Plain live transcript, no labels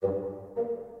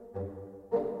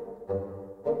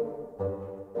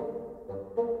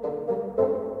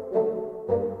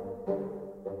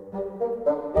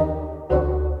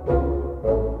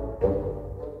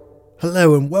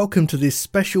Hello and welcome to this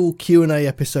special Q&A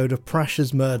episode of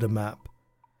Prash's Murder Map.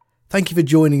 Thank you for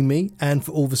joining me and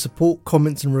for all the support,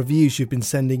 comments and reviews you've been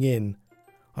sending in.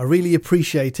 I really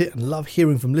appreciate it and love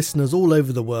hearing from listeners all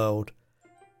over the world.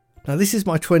 Now this is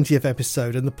my 20th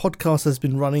episode and the podcast has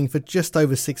been running for just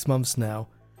over 6 months now,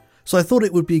 so I thought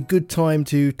it would be a good time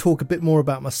to talk a bit more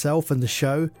about myself and the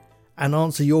show and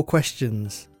answer your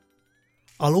questions.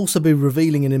 I'll also be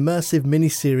revealing an immersive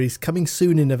mini-series coming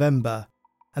soon in November,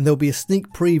 and there'll be a sneak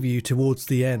preview towards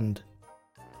the end.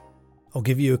 I'll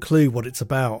give you a clue what it's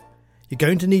about. You're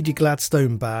going to need your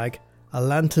Gladstone bag, a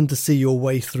lantern to see your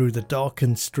way through the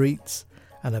darkened streets,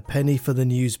 and a penny for the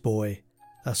newsboy.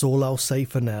 That's all I'll say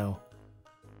for now.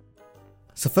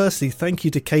 So firstly, thank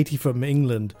you to Katie from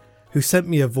England, who sent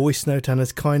me a voice note and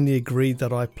has kindly agreed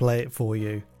that I play it for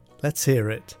you. Let's hear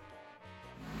it.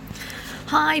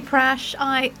 Hi Prash,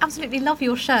 I absolutely love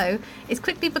your show. It's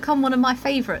quickly become one of my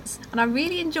favourites and I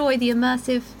really enjoy the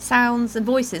immersive sounds and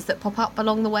voices that pop up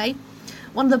along the way.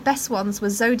 One of the best ones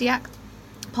was Zodiac,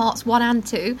 parts 1 and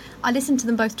 2. I listened to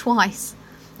them both twice.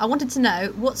 I wanted to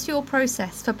know, what's your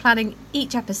process for planning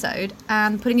each episode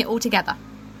and putting it all together?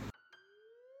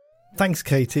 Thanks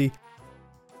Katie.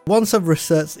 Once I've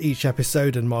researched each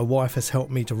episode and my wife has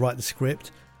helped me to write the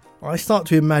script, I start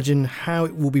to imagine how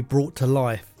it will be brought to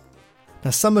life. Now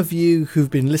some of you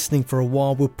who've been listening for a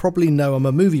while will probably know I'm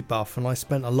a movie buff and I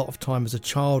spent a lot of time as a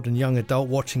child and young adult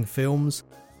watching films,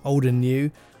 old and new,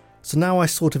 so now I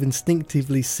sort of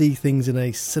instinctively see things in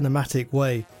a cinematic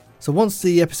way. So once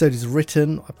the episode is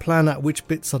written, I plan out which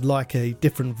bits I'd like a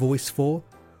different voice for,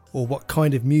 or what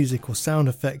kind of music or sound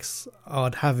effects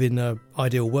I'd have in an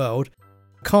ideal world.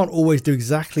 Can't always do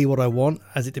exactly what I want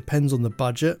as it depends on the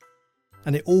budget.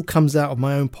 And it all comes out of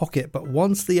my own pocket, but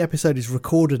once the episode is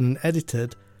recorded and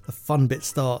edited, the fun bit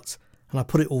starts and I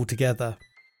put it all together.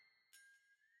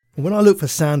 When I look for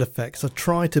sound effects, I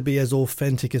try to be as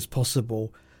authentic as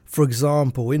possible. For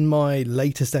example, in my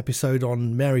latest episode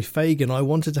on Mary Fagan, I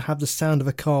wanted to have the sound of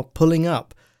a car pulling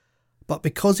up, but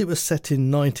because it was set in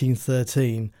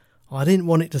 1913, I didn't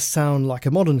want it to sound like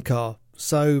a modern car,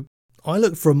 so I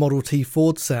looked for a Model T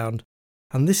Ford sound,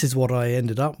 and this is what I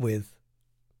ended up with.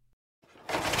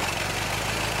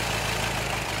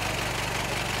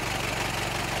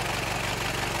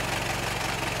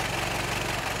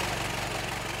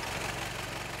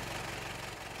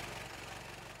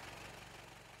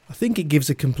 I think it gives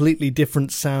a completely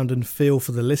different sound and feel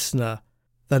for the listener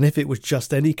than if it was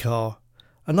just any car.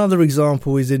 Another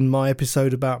example is in my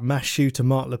episode about mass shooter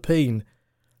Mark Lepine.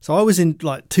 So I was in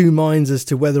two minds as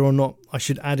to whether or not I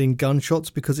should add in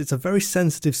gunshots because it's a very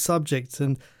sensitive subject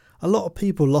and a lot of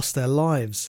people lost their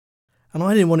lives. And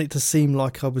I didn't want it to seem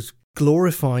like I was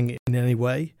glorifying it in any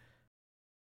way.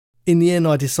 In the end,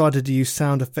 I decided to use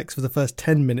sound effects for the first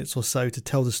 10 minutes or so to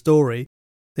tell the story,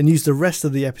 then use the rest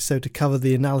of the episode to cover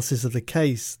the analysis of the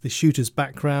case, the shooter's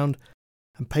background,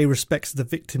 and pay respects to the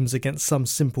victims against some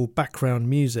simple background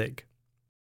music.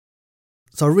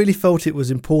 So I really felt it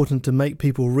was important to make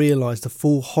people realise the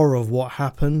full horror of what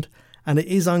happened, and it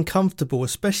is uncomfortable,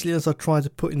 especially as I try to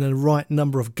put in the right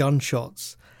number of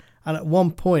gunshots, and at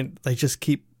one point they just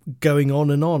keep going on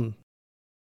and on.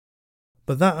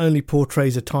 But that only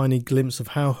portrays a tiny glimpse of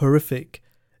how horrific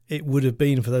it would have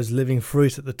been for those living through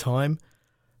it at the time.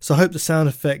 So I hope the sound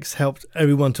effects helped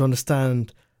everyone to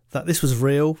understand that this was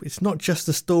real. It's not just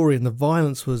a story and the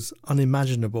violence was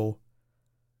unimaginable.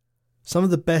 Some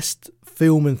of the best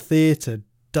film and theatre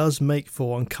does make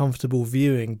for uncomfortable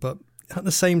viewing, but at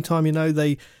the same time,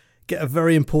 they get a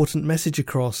very important message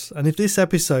across. And if this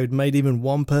episode made even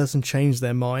one person change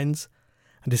their minds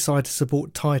and decide to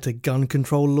support tighter gun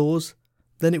control laws,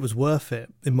 then it was worth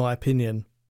it, in my opinion.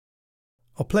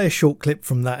 I'll play a short clip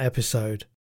from that episode.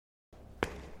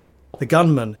 The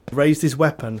gunman raised his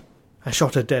weapon and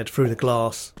shot her dead through the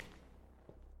glass.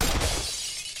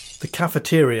 The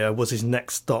cafeteria was his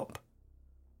next stop.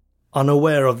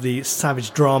 Unaware of the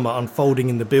savage drama unfolding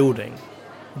in the building,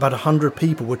 about 100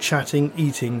 people were chatting,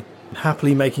 eating, and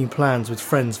happily making plans with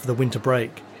friends for the winter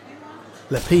break.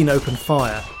 Lepine opened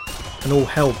fire, and all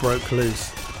hell broke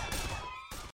loose.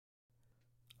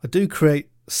 I do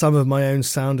create some of my own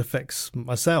sound effects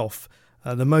myself.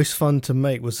 The most fun to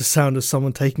make was the sound of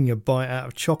someone taking a bite out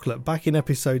of chocolate back in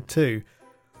episode 2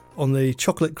 on the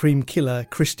chocolate cream killer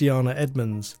Christiana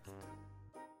Edmonds.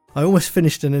 I almost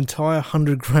finished an entire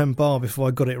 100-gram bar before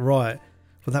I got it right,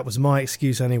 but that was my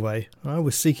excuse anyway. I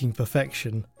was seeking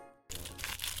perfection.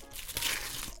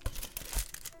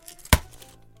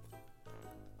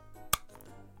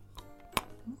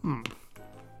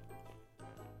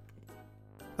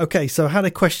 Okay, so I had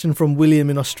a question from William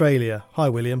in Australia. Hi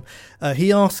William.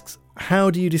 He asks, how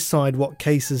do you decide what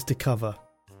cases to cover?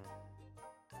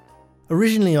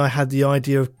 Originally I had the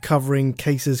idea of covering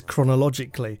cases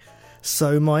chronologically,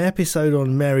 so my episode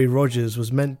on Mary Rogers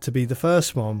was meant to be the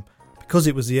first one, because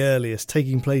it was the earliest,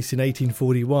 taking place in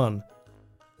 1841.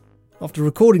 After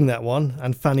recording that one,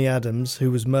 and Fanny Adams,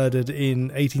 who was murdered in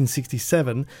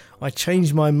 1867, I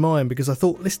changed my mind because I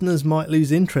thought listeners might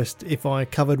lose interest if I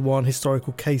covered one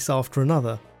historical case after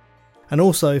another. And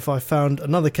also if I found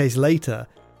another case later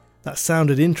that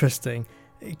sounded interesting,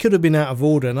 it could have been out of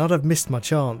order and I'd have missed my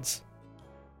chance.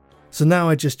 So now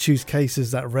I just choose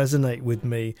cases that resonate with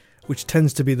me, which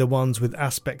tends to be the ones with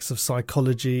aspects of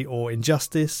psychology or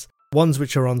injustice, ones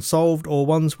which are unsolved, or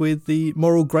ones with the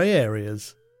moral grey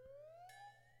areas.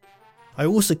 I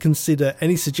also consider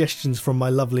any suggestions from my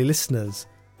lovely listeners.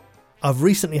 I've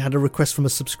recently had a request from a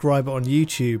subscriber on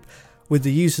YouTube with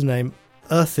the username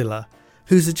Ursula,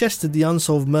 who suggested the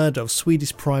unsolved murder of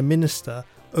Swedish Prime Minister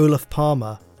Olof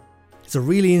Palme. It's a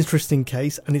really interesting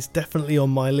case and it's definitely on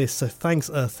my list, so thanks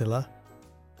Ursula.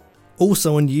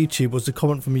 Also on YouTube was a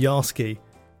comment from Yaski,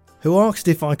 who asked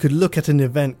if I could look at an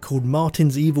event called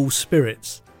Martin's Evil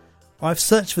Spirits. I've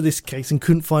searched for this case and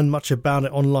couldn't find much about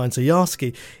it online, so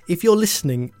Yaski, if you're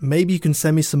listening, maybe you can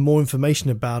send me some more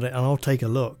information about it and I'll take a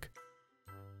look.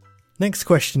 Next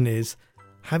question is,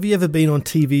 have you ever been on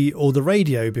TV or the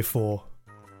radio before?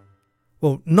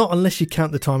 Well, not unless you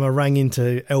count the time I rang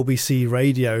into LBC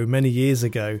Radio many years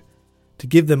ago to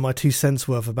give them my 2 cents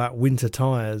worth about winter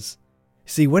tyres.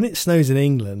 See, when it snows in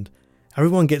England,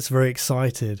 everyone gets very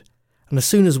excited, and as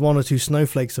soon as 1 or 2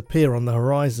 snowflakes appear on the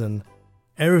horizon,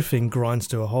 everything grinds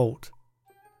to a halt.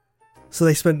 So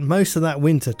they spent most of that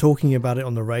winter talking about it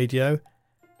on the radio,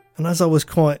 and as I was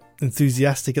quite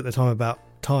enthusiastic at the time about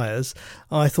tyres,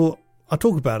 I thought I'd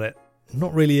talk about it.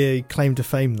 Not really a claim to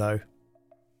fame though.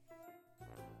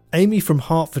 Amy from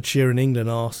Hertfordshire in England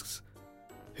asks,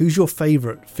 who's your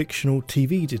favourite fictional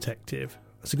TV detective?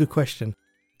 That's a good question.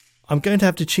 I'm going to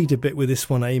have to cheat a bit with this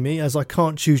one, Amy, as I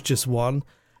can't choose just one.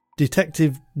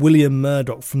 Detective William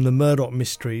Murdoch from the Murdoch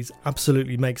Mysteries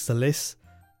absolutely makes the list.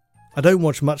 I don't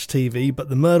watch much TV, but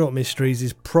the Murdoch Mysteries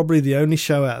is probably the only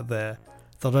show out there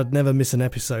that I'd never miss an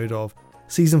episode of.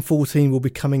 Season 14 will be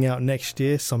coming out next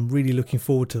year, so I'm really looking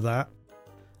forward to that.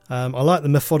 I like the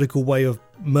methodical way of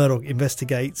Murdoch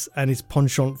investigates and his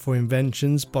penchant for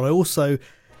inventions, but I also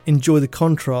enjoy the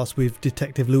contrast with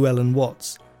Detective Llewellyn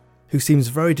Watts, who seems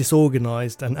very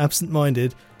disorganised and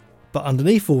absent-minded, but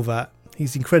underneath all that,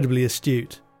 he's incredibly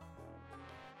astute.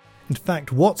 In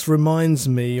fact, Watts reminds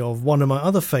me of one of my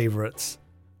other favourites,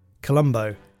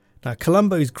 Columbo. Now,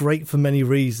 Columbo is great for many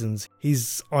reasons.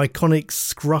 His iconic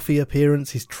scruffy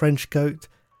appearance, his trench coat,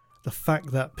 the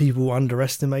fact that people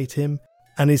underestimate him,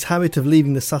 and his habit of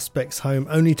leaving the suspects home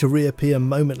only to reappear a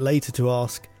moment later to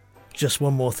ask, "Just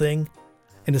one more thing?"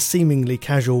 in a seemingly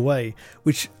casual way,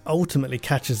 which ultimately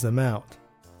catches them out.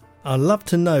 I'd love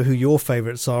to know who your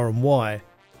favourites are and why.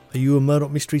 Are you a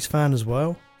Murdoch Mysteries fan as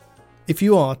well? If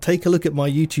you are, take a look at my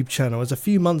YouTube channel, as a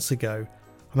few months ago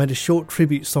I made a short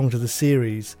tribute song to the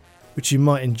series, which you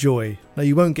might enjoy. Now,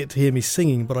 you won't get to hear me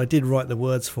singing, but I did write the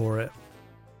words for it.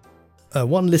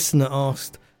 One listener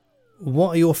asked, what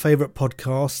are your favourite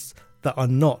podcasts that are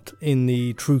not in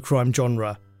the true crime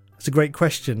genre? That's a great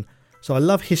question. So I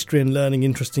love history and learning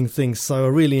interesting things, so I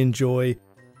really enjoy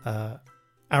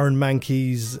Aaron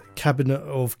Mankey's Cabinet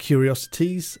of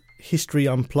Curiosities, History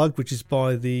Unplugged, which is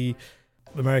by the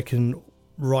American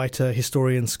writer,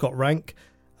 historian Scott Rank.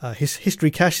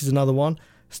 History Cache is another one.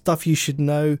 Stuff You Should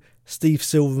Know, Steve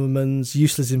Silverman's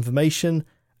Useless Information,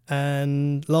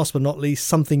 and last but not least,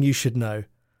 Something You Should Know.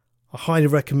 I highly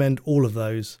recommend all of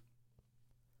those.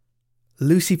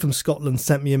 Lucy from Scotland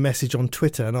sent me a message on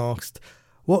Twitter and asked,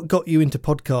 what got you into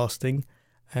podcasting,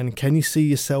 and can you see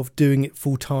yourself doing it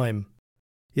full time?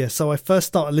 Yeah, so I first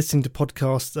started listening to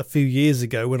podcasts a few years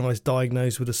ago when I was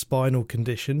diagnosed with a spinal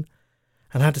condition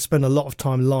and had to spend a lot of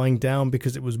time lying down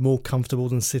because it was more comfortable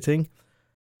than sitting.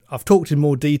 I've talked in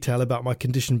more detail about my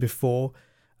condition before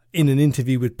in an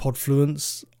interview with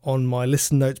Podfluence, on my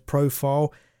Listen Notes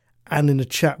profile, and in a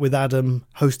chat with Adam,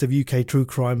 host of UK True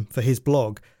Crime, for his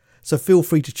blog. So feel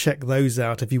free to check those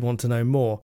out if you want to know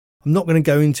more. I'm not going to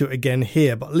go into it again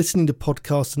here, but listening to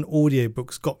podcasts and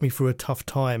audiobooks got me through a tough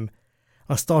time.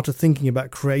 I started thinking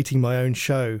about creating my own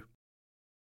show.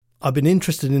 I've been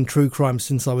interested in true crime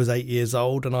since I was 8 years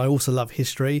old, and I also love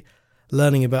history,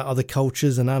 learning about other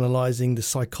cultures and analysing the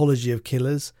psychology of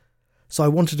killers. So I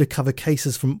wanted to cover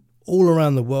cases from all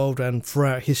around the world and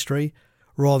throughout history,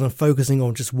 rather than focusing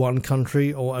on just one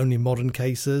country or only modern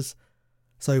cases.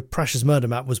 So Prash's Murder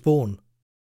Map was born.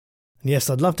 And yes,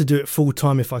 I'd love to do it full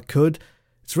time if I could.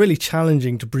 It's really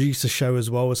challenging to produce a show as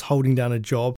well as holding down a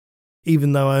job,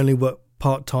 even though I only work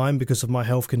part-time because of my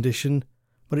health condition,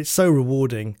 but it's so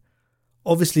rewarding.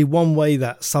 Obviously, one way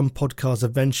that some podcasts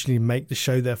eventually make the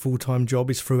show their full-time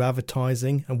job is through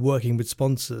advertising and working with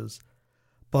sponsors.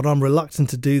 But I'm reluctant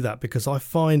to do that because I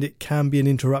find it can be an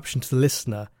interruption to the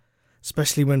listener,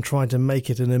 especially when trying to make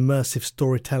it an immersive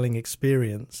storytelling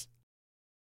experience.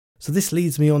 So this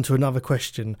leads me on to another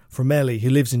question from Ellie, who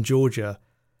lives in Georgia.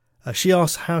 She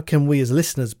asks, how can we as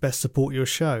listeners best support your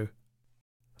show?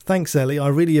 Thanks, Ellie. I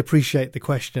really appreciate the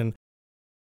question.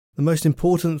 The most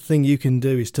important thing you can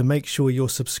do is to make sure you're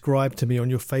subscribed to me on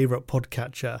your favourite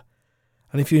podcatcher.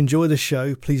 And if you enjoy the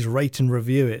show, please rate and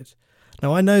review it.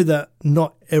 Now, I know that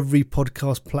not every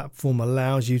podcast platform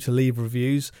allows you to leave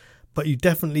reviews, but you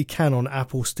definitely can on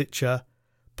Apple, Stitcher,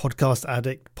 Podcast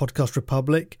Addict, Podcast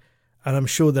Republic, and I'm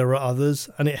sure there are others,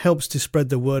 and it helps to spread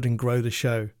the word and grow the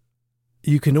show.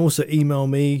 You can also email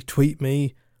me, tweet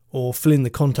me, or fill in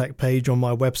the contact page on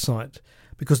my website,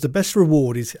 because the best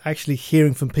reward is actually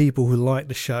hearing from people who like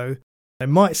the show. It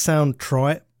might sound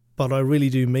trite, but I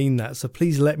really do mean that, so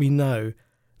please let me know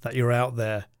that you're out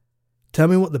there. Tell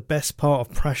me what the best part of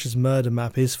Prash's Murder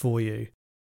Map is for you,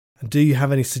 and do you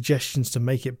have any suggestions to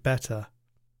make it better?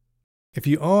 If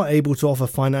you are able to offer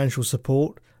financial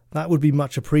support, that would be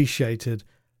much appreciated,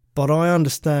 but I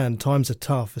understand times are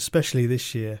tough, especially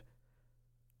this year.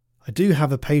 I do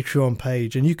have a Patreon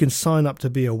page, and you can sign up to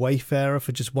be a Wayfarer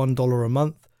for just $1 a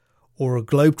month or a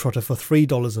Globetrotter for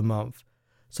 $3 a month.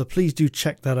 So please do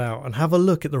check that out and have a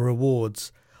look at the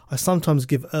rewards. I sometimes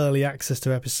give early access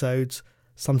to episodes,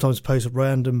 sometimes post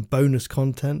random bonus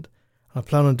content, and I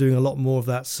plan on doing a lot more of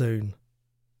that soon.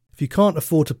 If you can't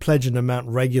afford to pledge an amount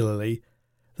regularly,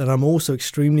 then I'm also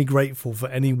extremely grateful for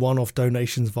any one-off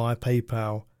donations via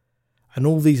PayPal, and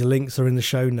all these links are in the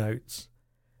show notes.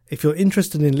 If you're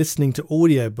interested in listening to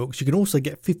audiobooks, you can also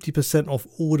get 50% off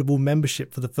Audible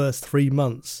membership for the first 3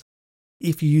 months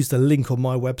if you use the link on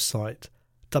my website,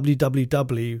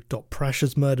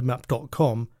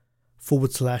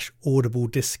 www.prashasmurdermap.com/Audible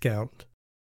discount,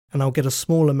 and I'll get a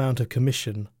small amount of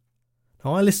commission.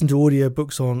 Now, I listen to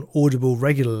audiobooks on Audible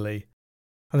regularly,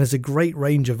 and there's a great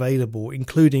range available,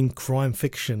 including crime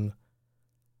fiction.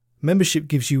 Membership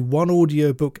gives you 1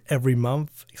 audiobook every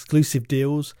month, exclusive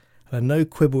deals, and a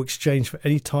no-quibble exchange for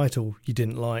any title you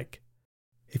didn't like.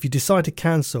 If you decide to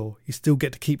cancel, you still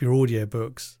get to keep your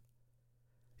audiobooks.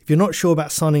 If you're not sure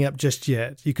about signing up just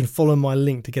yet, you can follow my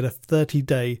link to get a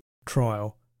 30-day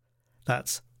trial.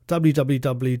 That's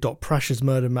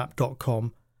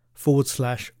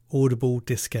www.prashasmurdermap.com/Audible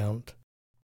discount.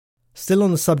 Still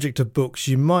on the subject of books,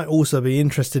 you might also be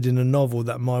interested in a novel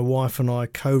that my wife and I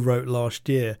co-wrote last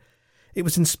year. It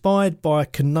was inspired by a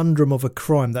conundrum of a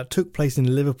crime that took place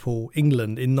in Liverpool,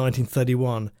 England in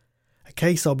 1931, a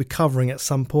case I'll be covering at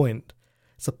some point.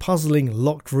 It's a puzzling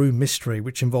locked room mystery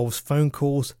which involves phone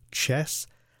calls, chess,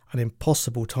 and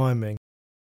impossible timing.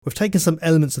 We've taken some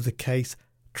elements of the case,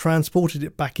 transported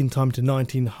it back in time to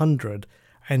 1900,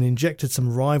 and injected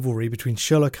some rivalry between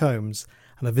Sherlock Holmes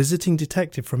and a visiting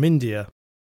detective from India.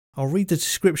 I'll read the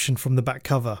description from the back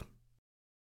cover.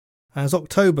 As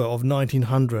October of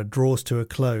 1900 draws to a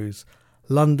close,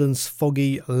 London's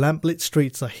foggy, lamplit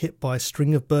streets are hit by a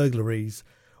string of burglaries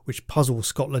which puzzle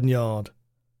Scotland Yard.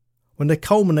 When they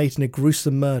culminate in a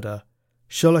gruesome murder,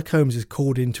 Sherlock Holmes is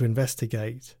called in to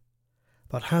investigate.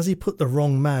 But has he put the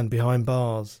wrong man behind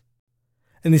bars?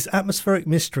 In this atmospheric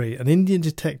mystery, an Indian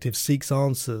detective seeks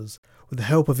answers with the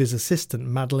help of his assistant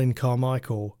Madeline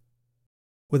Carmichael.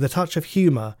 With a touch of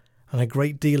humour and a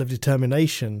great deal of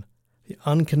determination, the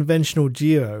unconventional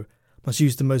duo must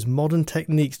use the most modern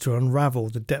techniques to unravel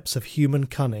the depths of human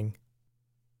cunning.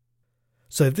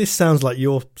 So if this sounds like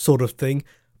your sort of thing,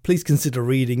 please consider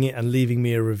reading it and leaving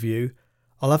me a review.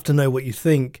 I'll have to know what you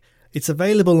think. It's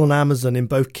available on Amazon in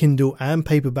both Kindle and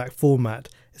paperback format.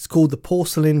 It's called The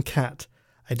Porcelain Cat,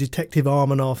 a detective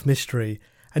arm and half mystery,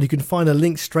 and you can find a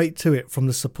link straight to it from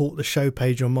the Support the Show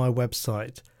page on my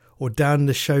website, or down in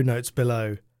the show notes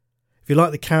below. If you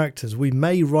like the characters, we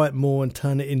may write more and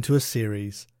turn it into a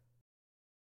series.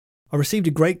 I received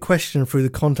a great question through the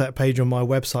contact page on my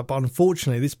website, but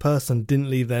unfortunately this person didn't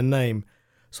leave their name,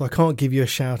 so I can't give you a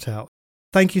shout out.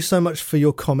 Thank you so much for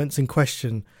your comments and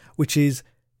question, which is,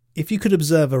 if you could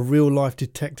observe a real life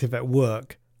detective at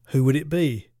work, who would it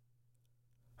be?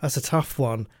 That's a tough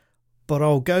one, but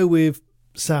I'll go with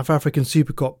South African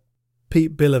super cop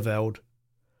Piet Bieleveld,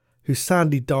 who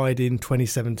sadly died in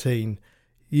 2017.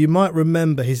 You might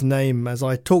remember his name as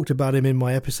I talked about him in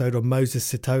my episode on Moses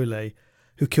Sitole,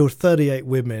 who killed 38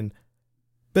 women.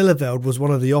 Bieleveld was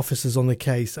one of the officers on the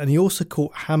case, and he also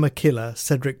caught hammer killer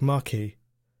Cedric Marquis.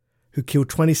 who killed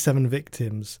 27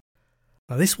 victims.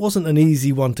 Now, this wasn't an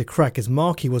easy one to crack, as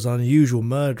Markey was an unusual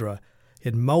murderer. He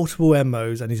had multiple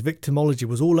MOs and his victimology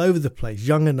was all over the place,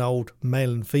 young and old,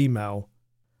 male and female.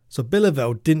 So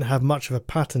Bielefeld didn't have much of a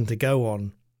pattern to go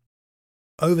on.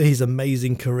 Over his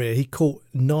amazing career, he caught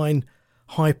 9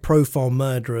 high-profile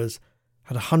murderers,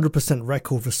 had a 100%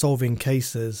 record for solving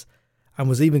cases, and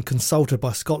was even consulted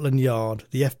by Scotland Yard,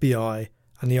 the FBI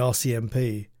and the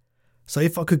RCMP. So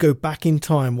if I could go back in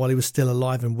time while he was still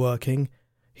alive and working,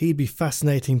 he'd be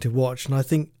fascinating to watch, and I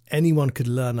think anyone could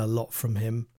learn a lot from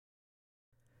him.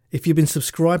 If you've been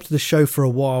subscribed to the show for a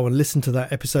while and listened to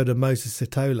that episode of Moses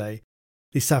Sithole,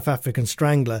 the South African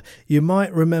Strangler, you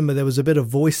might remember there was a bit of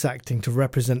voice acting to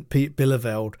represent Piet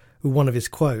Bielefeld with one of his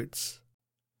quotes.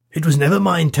 "It was never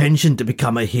my intention to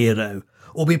become a hero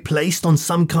or be placed on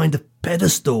some kind of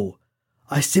pedestal.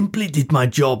 I simply did my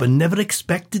job and never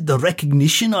expected the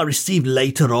recognition I received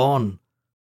later on."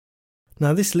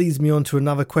 Now this leads me on to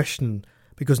another question,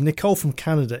 because Nicole from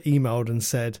Canada emailed and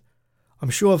said, "I'm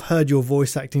sure I've heard your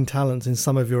voice acting talents in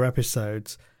some of your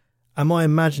episodes. Am I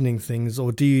imagining things,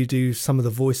 or do you do some of the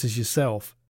voices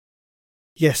yourself?"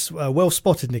 Yes, well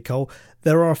spotted, Nicole.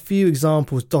 There are a few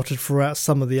examples dotted throughout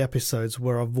some of the episodes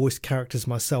where I've voiced characters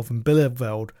myself, and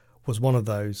Bielefeld was one of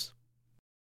those.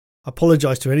 I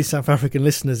apologise to any South African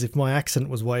listeners if my accent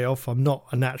was way off. I'm not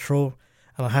a natural,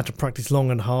 and I had to practice long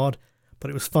and hard, but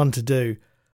it was fun to do.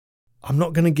 I'm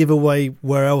not going to give away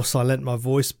where else I lent my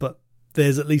voice, but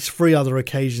there's at least 3 other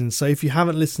occasions, so if you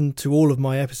haven't listened to all of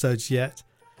my episodes yet,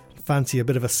 fancy a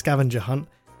bit of a scavenger hunt,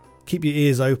 keep your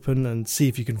ears open and see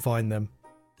if you can find them.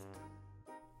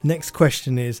 Next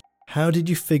question is, how did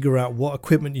you figure out what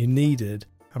equipment you needed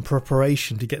and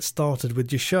preparation to get started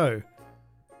with your show?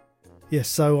 Yes,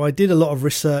 so I did a lot of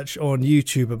research on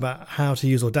YouTube about how to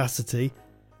use Audacity,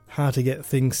 how to get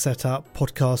things set up,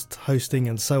 podcast hosting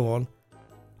and so on.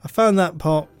 I found that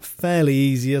part fairly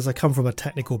easy as I come from a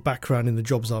technical background in the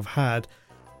jobs I've had,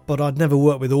 but I'd never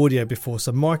worked with audio before,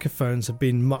 so microphones have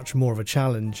been much more of a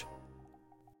challenge.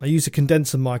 I use a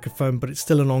condenser microphone, but it's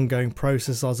still an ongoing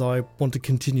process as I want to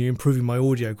continue improving my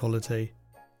audio quality.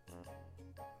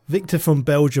 Victor from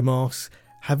Belgium asks,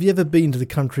 have you ever been to the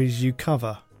countries you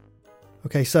cover?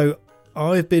 Okay, so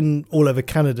I've been all over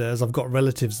Canada as I've got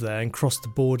relatives there and crossed the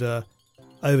border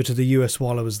over to the US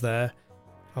while I was there.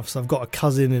 I've got a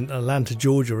cousin in Atlanta,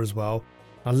 Georgia as well.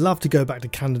 I'd love to go back to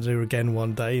Canada again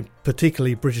one day,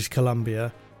 particularly British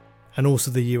Columbia and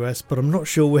also the US, but I'm not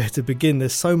sure where to begin.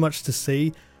 There's so much to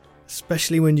see,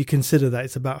 especially when you consider that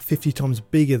it's about 50 times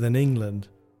bigger than England.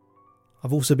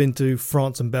 I've also been to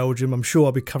France and Belgium. I'm sure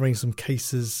I'll be covering some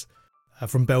cases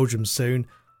from Belgium soon.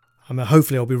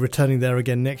 Hopefully I'll be returning there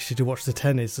again next year to watch the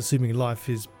tennis, assuming life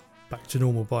is back to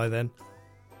normal by then.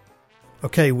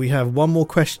 Okay, we have one more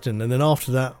question, and then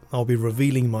after that I'll be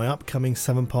revealing my upcoming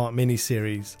 7-part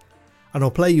mini-series, and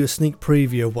I'll play you a sneak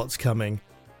preview of what's coming.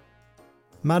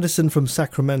 Madison from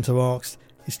Sacramento asks,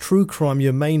 is true crime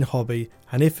your main hobby,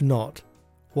 and if not,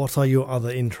 what are your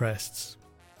other interests?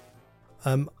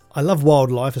 I love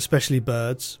wildlife, especially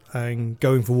birds, and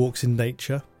going for walks in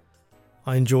nature.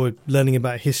 I enjoy learning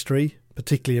about history,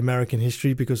 particularly American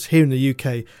history, because here in the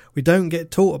UK we don't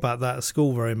get taught about that at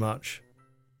school very much.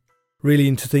 Really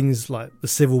into things like the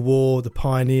Civil War, the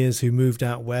pioneers who moved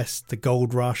out west, the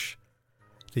gold rush,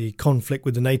 the conflict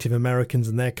with the Native Americans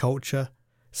and their culture.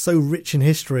 So rich in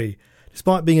history,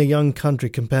 despite being a young country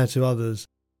compared to others.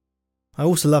 I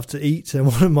also love to eat, and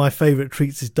one of my favourite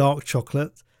treats is dark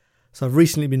chocolate. So I've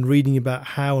recently been reading about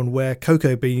how and where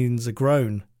cocoa beans are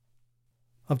grown.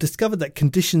 I've discovered that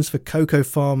conditions for cocoa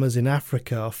farmers in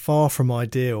Africa are far from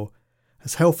ideal,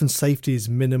 as health and safety is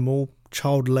minimal,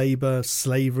 child labour,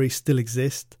 slavery still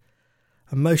exist,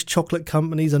 and most chocolate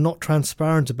companies are not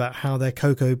transparent about how their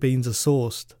cocoa beans are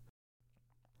sourced.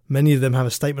 Many of them have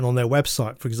a statement on their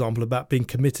website, for example, about being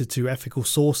committed to ethical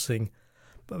sourcing,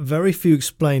 but very few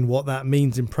explain what that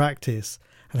means in practice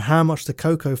and how much the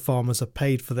cocoa farmers are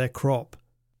paid for their crop.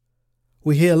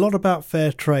 We hear a lot about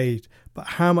fair trade, but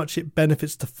how much it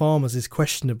benefits the farmers is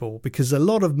questionable, because a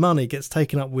lot of money gets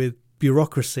taken up with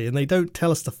bureaucracy and they don't tell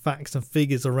us the facts and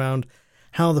figures around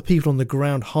how the people on the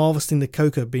ground harvesting the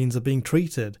cocoa beans are being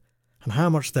treated and how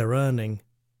much they're earning.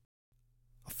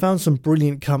 I've found some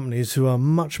brilliant companies who are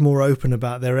much more open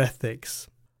about their ethics.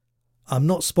 I'm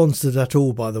not sponsored at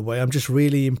all, by the way. I'm just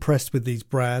really impressed with these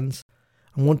brands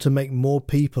and want to make more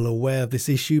people aware of this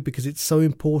issue because it's so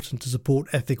important to support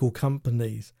ethical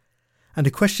companies and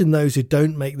to question those who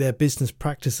don't make their business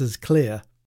practices clear.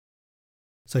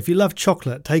 So if you love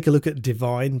chocolate, take a look at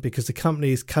Divine, because the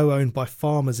company is co-owned by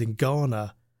farmers in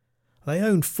Ghana. They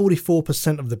own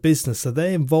 44% of the business, so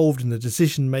they're involved in the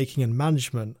decision making and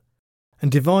management.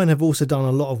 And Divine have also done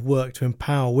a lot of work to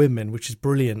empower women, which is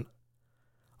brilliant.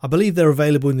 I believe they're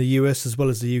available in the US as well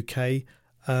as the UK.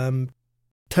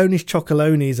 Tony's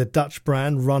Chocolonely is a Dutch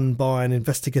brand run by an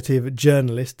investigative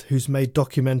journalist who's made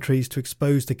documentaries to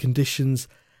expose the conditions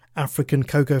African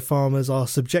cocoa farmers are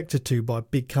subjected to by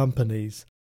big companies,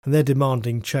 and they're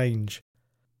demanding change.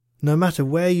 No matter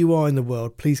where you are in the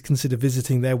world, please consider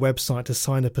visiting their website to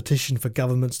sign a petition for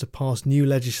governments to pass new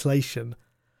legislation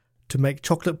to make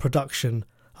chocolate production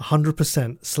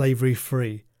 100%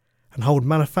 slavery-free and hold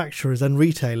manufacturers and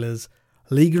retailers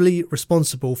legally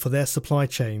responsible for their supply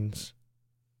chains.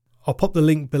 I'll pop the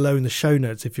link below in the show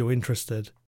notes if you're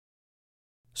interested.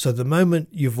 So the moment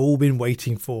you've all been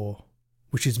waiting for,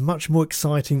 which is much more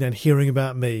exciting than hearing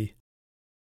about me.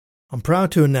 I'm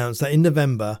proud to announce that in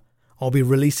November, I'll be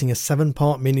releasing a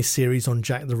 7-part mini-series on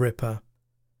Jack the Ripper.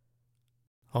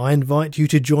 I invite you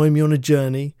to join me on a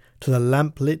journey to the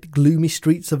lamp-lit, gloomy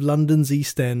streets of London's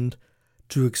East End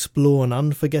to explore an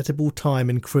unforgettable time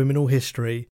in criminal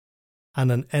history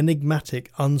and an enigmatic,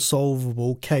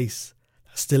 unsolvable case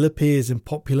that still appears in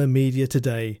popular media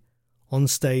today, on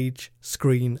stage,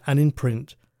 screen and in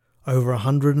print, over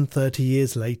 130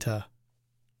 years later.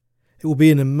 It will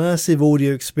be an immersive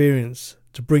audio experience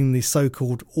to bring the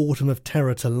so-called Autumn of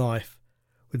Terror to life,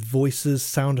 with voices,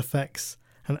 sound effects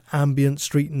and ambient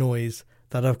street noise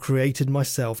that I've created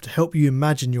myself to help you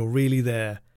imagine you're really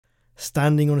there,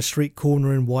 standing on a street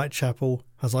corner in Whitechapel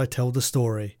as I tell the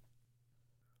story.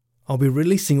 I'll be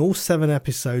releasing all 7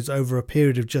 episodes over a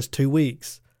period of just 2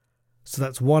 weeks, so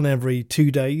that's one every 2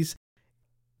 days.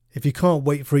 If you can't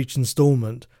wait for each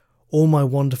instalment, all my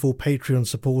wonderful Patreon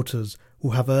supporters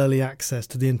will have early access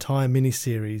to the entire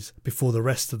mini-series before the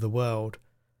rest of the world.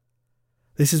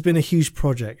 This has been a huge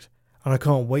project, and I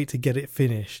can't wait to get it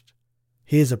finished.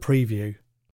 Here's a preview.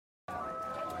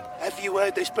 Have you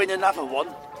heard there's been another one?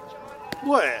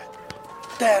 Where?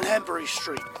 Down Hanbury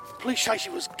Street. Police say she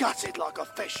was gutted like a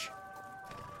fish.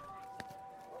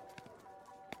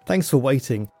 Thanks for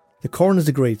waiting. The coroner's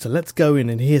agreed, so let's go in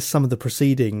and hear some of the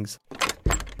proceedings.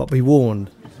 But be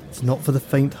warned, it's not for the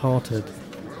faint-hearted.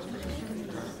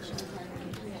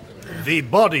 The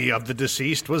body of the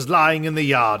deceased was lying in the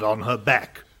yard on her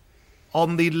back,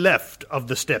 on the left of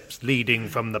the steps leading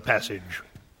from the passage.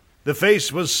 The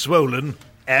face was swollen,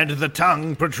 and the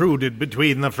tongue protruded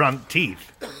between the front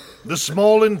teeth. The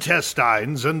small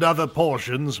intestines and other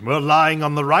portions were lying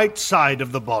on the right side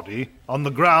of the body, on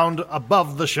the ground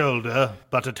above the shoulder,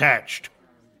 but attached.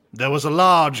 There was a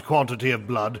large quantity of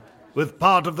blood, with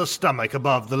part of the stomach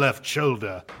above the left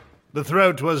shoulder. The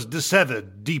throat was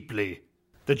dissevered deeply,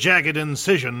 the jagged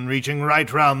incision reaching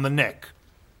right round the neck.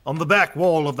 On the back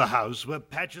wall of the house were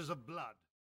patches of blood.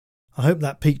 I hope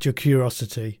that piqued your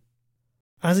curiosity.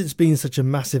 As it's been such a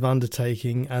massive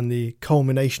undertaking and the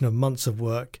culmination of months of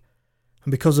work, and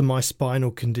because of my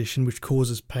spinal condition which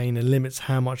causes pain and limits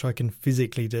how much I can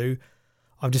physically do,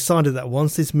 I've decided that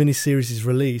once this mini-series is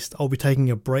released, I'll be taking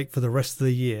a break for the rest of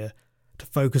the year to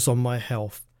focus on my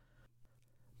health.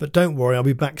 But don't worry, I'll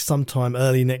be back sometime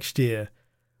early next year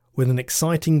with an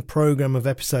exciting programme of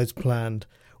episodes planned,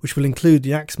 which will include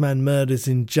the Axeman murders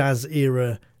in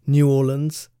jazz-era New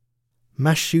Orleans,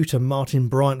 mass shooter Martin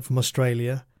Bryant from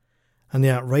Australia, and the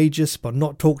outrageous but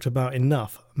not talked about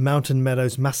enough Mountain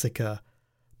Meadows massacre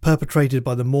perpetrated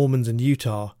by the Mormons in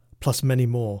Utah, plus many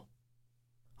more.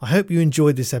 I hope you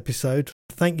enjoyed this episode.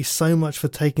 Thank you so much for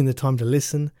taking the time to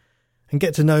listen and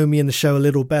get to know me and the show a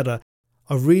little better.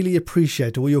 I really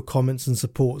appreciate all your comments and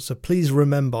support, so please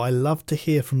remember I love to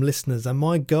hear from listeners, and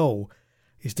my goal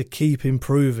is to keep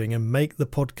improving and make the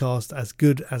podcast as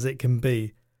good as it can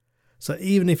be. So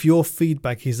even if your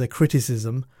feedback is a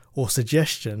criticism or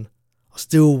suggestion, I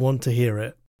still want to hear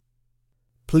it.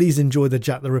 Please enjoy the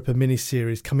Jack the Ripper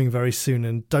mini-series coming very soon,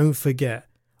 and don't forget,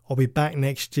 I'll be back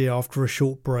next year after a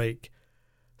short break.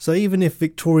 So even if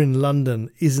Victorian London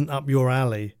isn't up your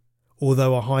alley,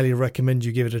 although I highly recommend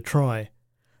you give it a try,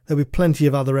 there'll be plenty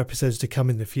of other episodes to come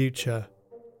in the future.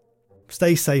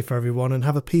 Stay safe everyone, and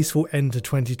have a peaceful end to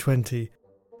 2020.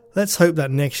 Let's hope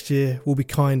that next year will be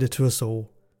kinder to us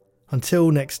all.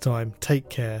 Until next time, take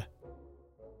care.